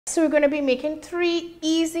So we're going to be making 3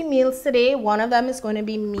 easy meals today. One of them is going to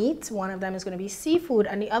be meat, one of them is going to be seafood,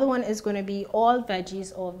 and the other one is going to be all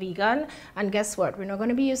veggies or vegan. And guess what? We're not going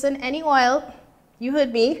to be using any oil. You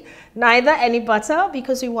heard me. Neither any butter,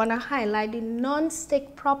 because we want to highlight the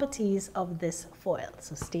non-stick properties of this foil.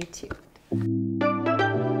 So stay tuned.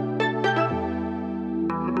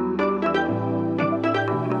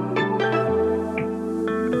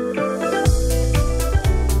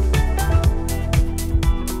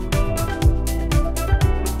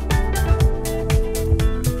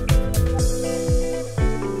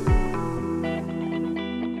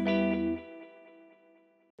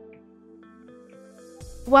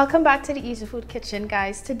 Welcome back to the Easy Food Kitchen,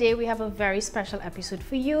 guys. Today we have a very special episode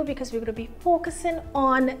for you because we're going to be focusing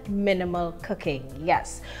on minimal cooking.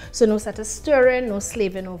 Yes, so no set of stirring, no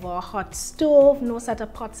slaving over a hot stove, no set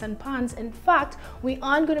of pots and pans. In fact, we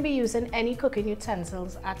aren't going to be using any cooking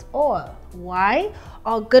utensils at all. Why?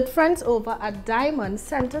 Our good friends over at Diamond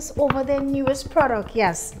sent us over their newest product.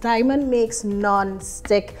 Yes, Diamond makes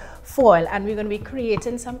non-stick foil, and we're going to be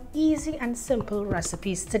creating some easy and simple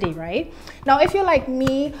recipes today, right? Now, if you're like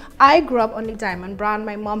me, I grew up on the Diamond brand.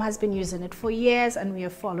 My mom has been using it for years and we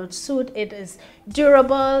have followed suit. It is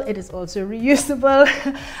durable, it is also reusable,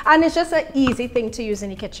 and it's just an easy thing to use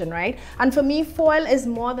in the kitchen, right? And for me, foil is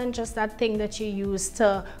more than just that thing that you use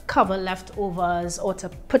to cover leftovers or to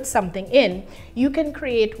put something in. You can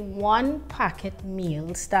create one packet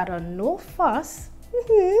meals that are no fuss,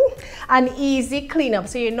 and easy cleanup,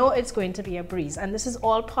 so you know it's going to be a breeze. And this is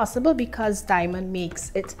all possible because Diamond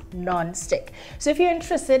makes it non-stick. So if you're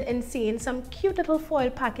interested in seeing some cute little foil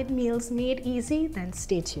packet meals made easy, then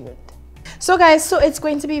stay tuned. So guys, so it's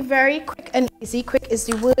going to be very quick and easy. Quick is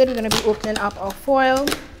the word. We're going to be opening up our foil,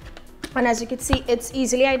 and as you can see, it's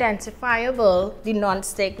easily identifiable, the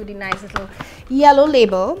non-stick, with the nice little yellow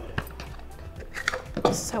label.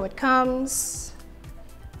 This is how it comes.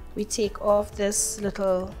 We take off this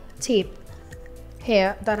little tape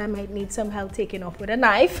here that I might need some help taking off with a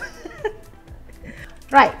knife.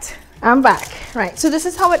 Right, I'm back. Right, so this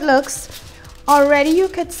is how it looks. Already you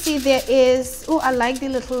could see there is, oh, I like the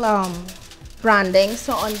little branding.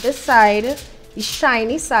 So on this side, the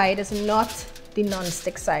shiny side is not the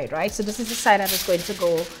non-stick side, right? So this is the side that is going to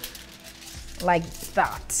go like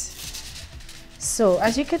that. So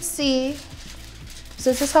as you can see, so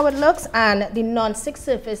this is how it looks, and the non-stick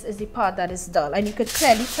surface is the part that is dull, and you could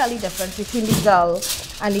clearly tell the difference between the dull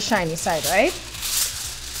and the shiny side, right?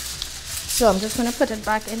 So I'm just going to put it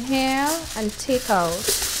back in here and take out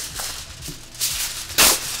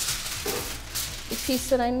the piece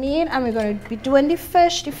that I need, and we're going to be doing the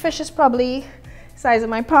fish. The fish is probably the size of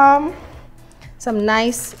my palm. Some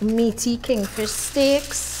nice meaty kingfish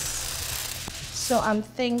steaks. So I'm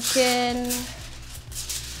thinking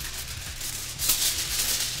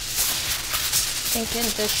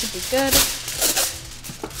this should be good.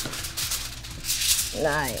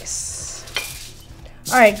 Nice.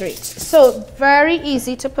 All right, great. So very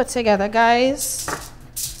easy to put together, guys.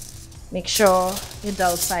 Make sure your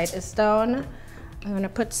dull side is down. I'm going to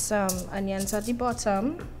put some onions at the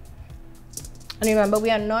bottom. And remember, we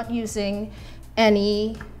are not using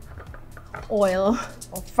any oil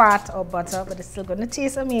or fat or butter, but it's still going to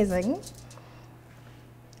taste amazing.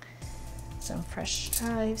 Some fresh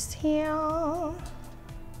chives here,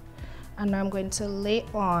 and now I'm going to lay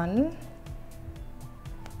on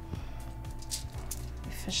the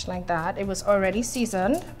fish like that. It was already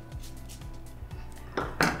seasoned,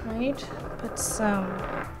 right? Put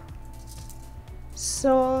some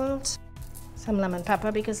salt, some lemon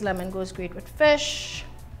pepper because lemon goes great with fish,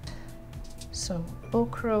 some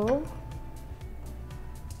okra,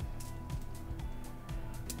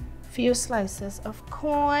 few slices of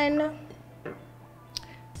corn,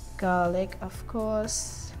 garlic, of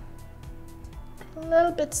course,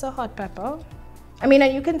 little bits of hot pepper. I mean,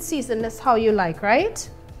 and you can season this how you like, right?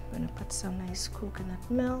 I'm gonna put some nice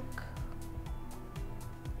coconut milk.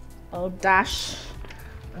 I'll dash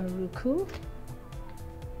a ruku.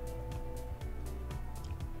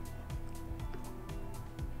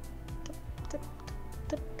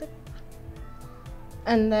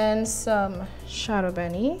 And then some shadow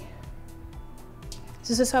bunny.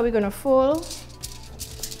 This is how we're gonna fold.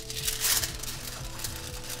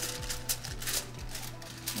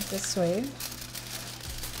 This way.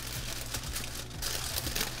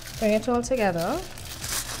 Bring it all together.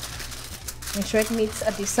 Make sure it meets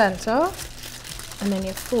at the center, and then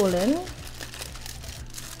you're folding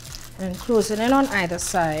and closing it on either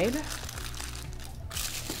side.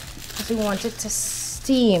 Because we want it to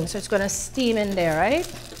steam, so it's going to steam in there, right?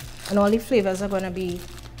 And all the flavors are going to be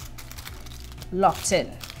locked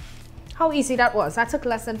in. how easy that was. That took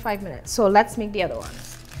less than 5 minutes. So let's make the other one.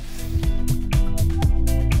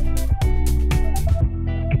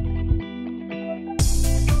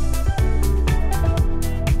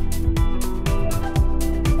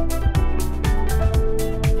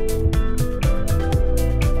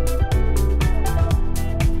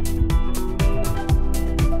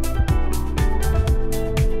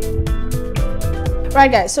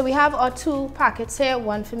 Right guys, so we have our 2 packets here,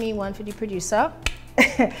 one for me, one for the producer.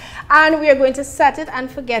 And we are going to set it and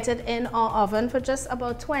forget it in our oven for just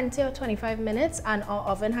about 20 or 25 minutes, and our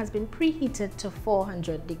oven has been preheated to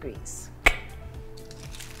 400 degrees.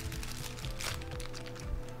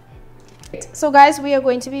 So guys, we are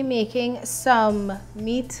going to be making some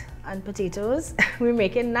meat and potatoes. We're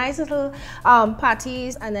making nice little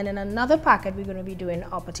patties, and then in another packet we're going to be doing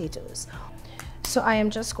our potatoes. So I am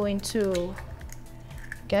just going to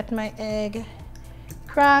get my egg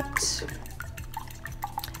cracked,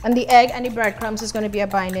 and the egg and the breadcrumbs is going to be a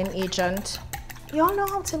binding agent. Y'all know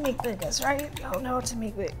how to make burgers, right? Y'all know how to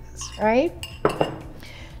make burgers, right?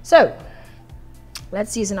 So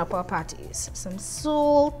let's season up our patties. Some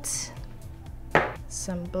salt,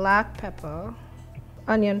 some black pepper,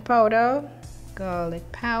 onion powder,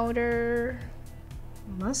 garlic powder,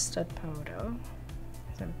 mustard powder,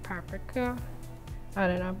 some paprika.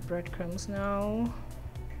 Adding our breadcrumbs now.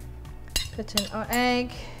 Put in our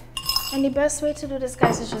egg. And the best way to do this,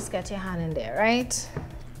 guys, is just get your hand in there, right?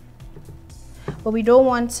 But we don't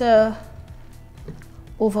want to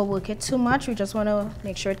overwork it too much. We just want to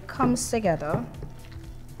make sure it comes together.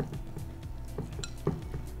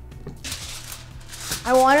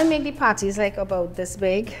 I want to make the patties like about this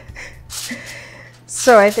big.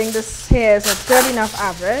 So I think this here is a good enough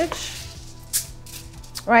average.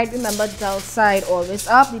 Right, remember, dull side always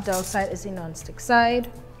up. The dull side is the non-stick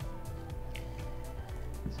side.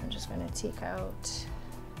 Going to take out,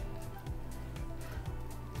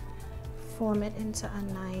 form it into a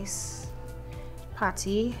nice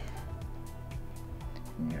patty,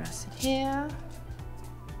 and rest it here.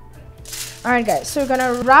 All right guys, so we're going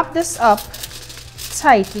to wrap this up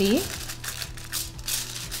tightly.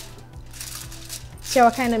 See how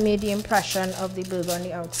I kind of made the impression of the burger on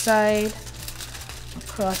the outside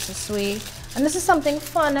across this way. And this is something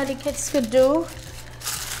fun that the kids could do.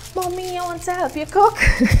 Mommy, I want to help you cook.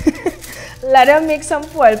 Let them make some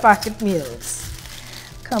foil packet meals.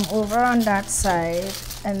 Come over on that side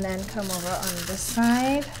and then come over on this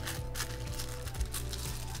side.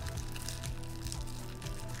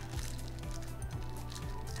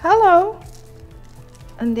 Hello.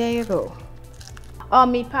 And there you go. Our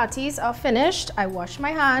meat patties are finished. I washed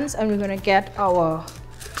my hands, and we're going to get our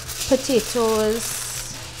potatoes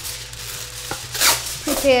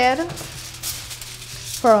prepared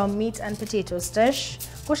for our meat and potatoes dish,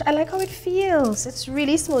 which I like how it feels. It's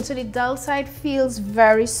really smooth. So the dull side feels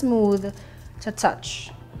very smooth to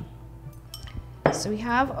touch. So we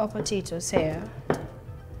have our potatoes here.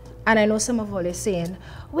 And I know some of you are saying,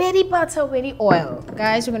 where the butter, where the oil?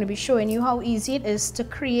 Guys, we're going to be showing you how easy it is to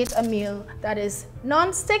create a meal that is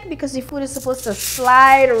non-stick, because the food is supposed to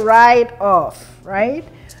slide right off, right?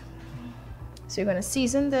 So you're going to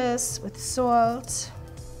season this with salt,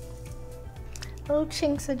 little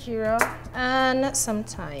chinks of jeera, and some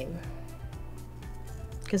thyme,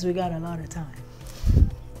 because we got a lot of time.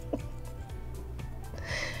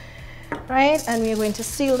 Right, and we're going to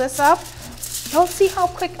seal this up. You'll see how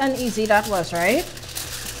quick and easy that was, right?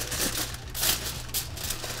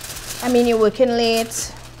 I mean, you're working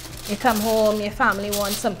late, you come home, your family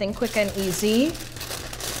wants something quick and easy.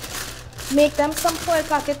 Make them some foil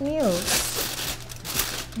packet meals.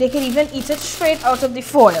 They can even eat it straight out of the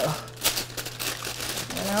foil.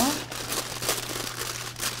 You know?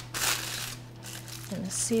 I'm gonna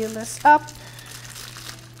seal this up.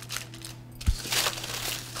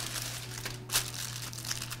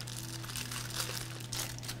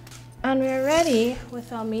 And we're ready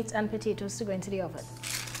with our meat and potatoes to go into the oven.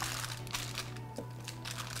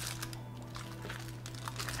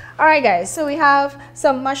 All right, guys, so we have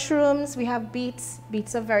some mushrooms, we have beets.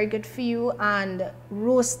 Beets are very good for you, and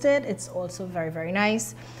roasted, it's also very, very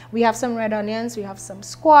nice. We have some red onions, we have some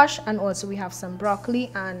squash, and also we have some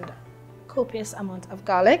broccoli and copious amount of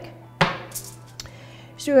garlic.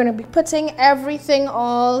 So we're going to be putting everything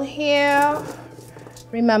all here.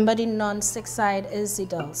 Remember, the non-stick side is the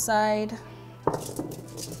dull side.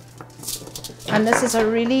 And this is a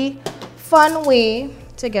really fun way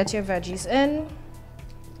to get your veggies in,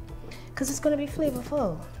 because it's going to be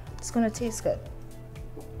flavorful. It's going to taste good.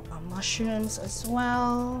 Our mushrooms as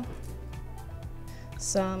well.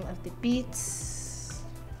 Some of the beets.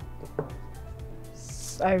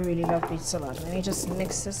 I really love beet salad. Let me just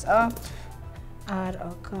mix this up. Add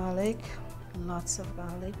our garlic. Lots of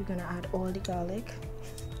garlic. We're gonna add all the garlic.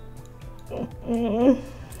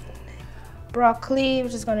 Broccoli,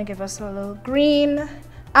 which is gonna give us a little green.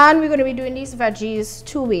 And we're gonna be doing these veggies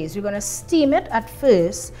two ways. We're gonna steam it at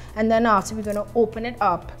first, and then after we're gonna open it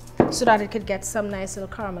up so that it could get some nice little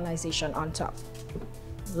caramelization on top.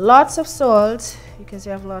 Lots of salt, because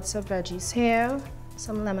we have lots of veggies here.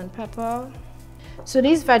 Some lemon pepper. So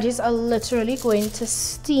these veggies are literally going to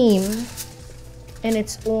steam in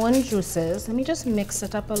its own juices. Let me just mix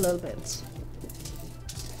it up a little bit.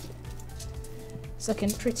 It's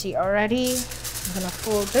looking pretty already. I'm gonna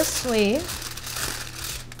fold this way.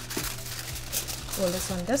 Fold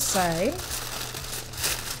this on this side.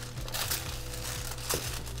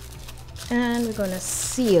 And we're gonna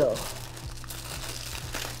seal.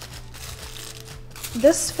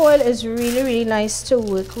 This foil is really nice to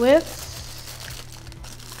work with.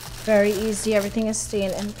 Very easy, everything is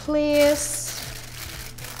staying in place.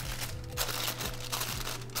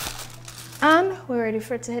 And we're ready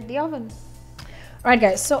for it to hit the oven. All right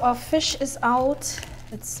guys, so our fish is out.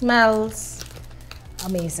 It smells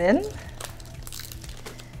amazing.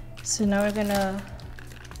 So now we're gonna,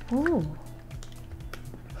 ooh.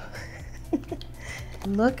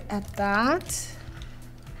 Look at that.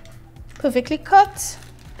 Perfectly cooked.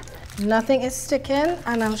 Nothing is sticking,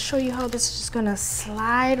 and I'll show you how this is just gonna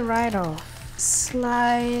slide right off.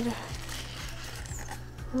 Slide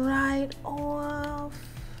right off.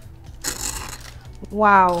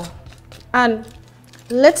 Wow. And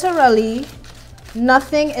literally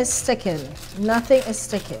nothing is sticking. Nothing is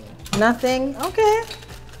sticking. Nothing. Okay.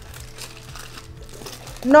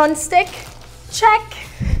 Non-stick. Check.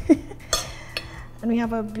 And we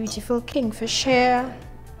have a beautiful kingfish here.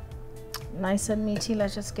 Nice and meaty.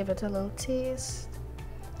 Let's just give it a little taste.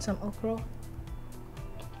 Some okra.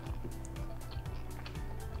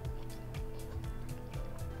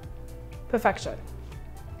 Perfection.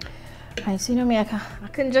 I see no me. I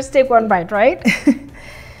can just take one bite, right?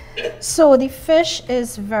 So the fish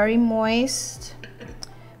is very moist,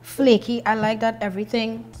 flaky. I like that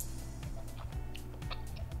everything.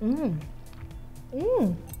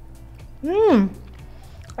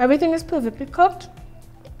 Everything is perfectly cooked.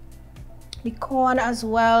 The corn as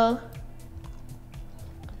well.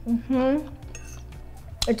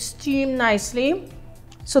 It steamed nicely.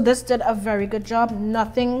 So this did a very good job.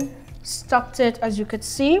 Nothing stuck to it, as you could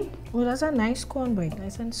see. Oh, that's a nice cornbread,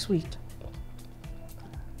 nice and sweet.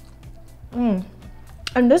 And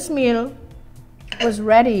this meal was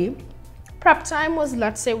ready. Prep time was,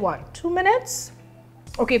 let's say, what, 2 minutes?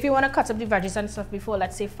 Okay, if you want to cut up the veggies and stuff before,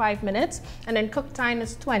 let's say 5 minutes, and then cook time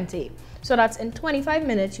is 20. So that's in 25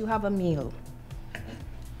 minutes you have a meal.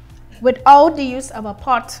 Without the use of a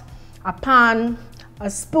pot, a pan, a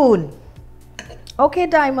spoon. Okay,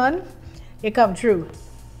 Diamond, you come through.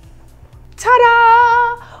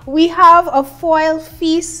 Ta-da! We have a foil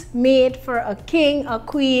feast made for a king, a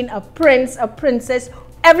queen, a prince, a princess,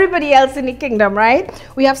 everybody else in the kingdom, right?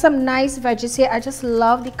 We have some nice veggies here. I just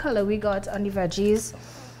love the color we got on the veggies.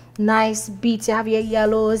 Nice beets. You have your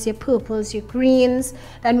yellows, your purples, your greens.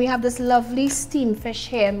 Then we have this lovely steamed fish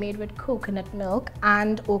here made with coconut milk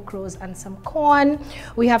and okras and some corn.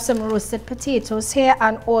 We have some roasted potatoes here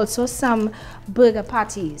and also some burger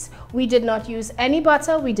patties. We did not use any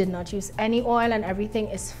butter, we did not use any oil, and everything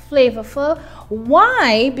is flavorful.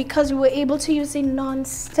 Why? Because we were able to use a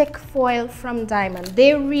non-stick foil from Diamond.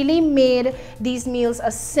 They really made these meals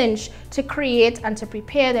a cinch to create and to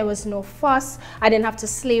prepare. There was no fuss. I didn't have to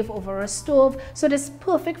slave over a stove. So this is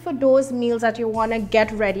perfect for those meals that you want to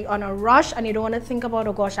get ready on a rush and you don't want to think about,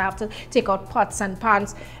 oh gosh, I have to take out pots and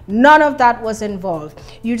pans. None of that was involved.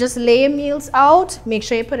 You just lay your meals out, make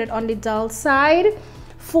sure you put it on the dull side,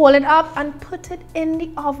 fold it up and put it in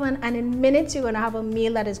the oven, and in minutes you're going to have a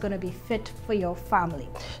meal that is going to be fit for your family.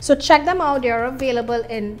 So check them out. They are available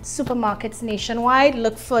in supermarkets nationwide.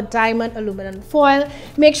 Look for Diamond Aluminum Foil.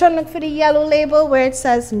 Make sure to look for the yellow label where it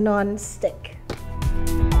says non-stick.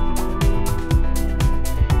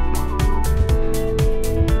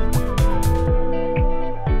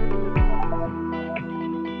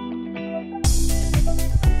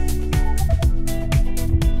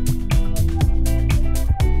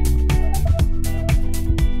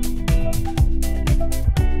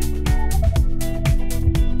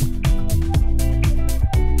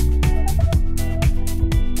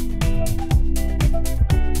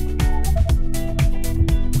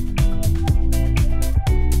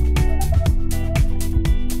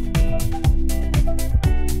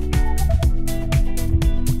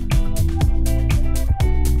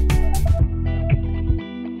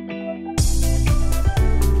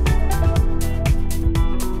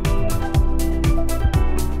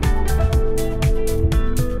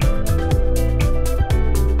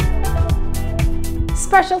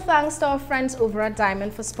 Special thanks to our friends over at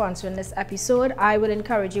Diamond for sponsoring this episode. I would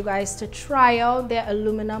encourage you guys to try out their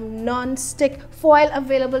aluminum non-stick foil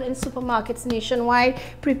available in supermarkets nationwide.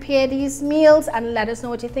 Prepare these meals and let us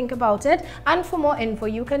know what you think about it. And for more info,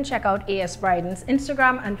 you can check out AS Bryden's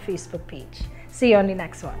Instagram and Facebook page. See you on the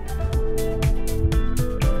next one.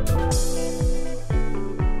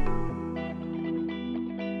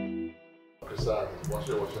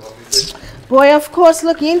 Boy, of course,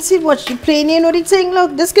 look, you can see what you playing, you know the thing,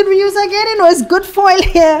 look, this could reuse again, you know, it's good foil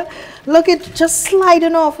here. Look, it just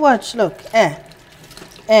sliding off, watch, look, Wait,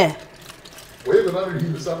 but not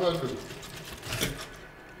even the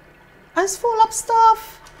it's full of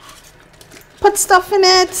stuff. Put stuff in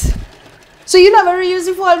it. So you never reused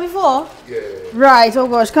the foil before? Yeah. Right, oh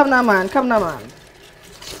gosh, come now, man, come now, man.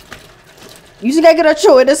 You think I gotta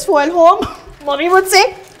throw this foil home? Mommy would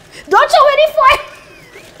say, don't throw any foil.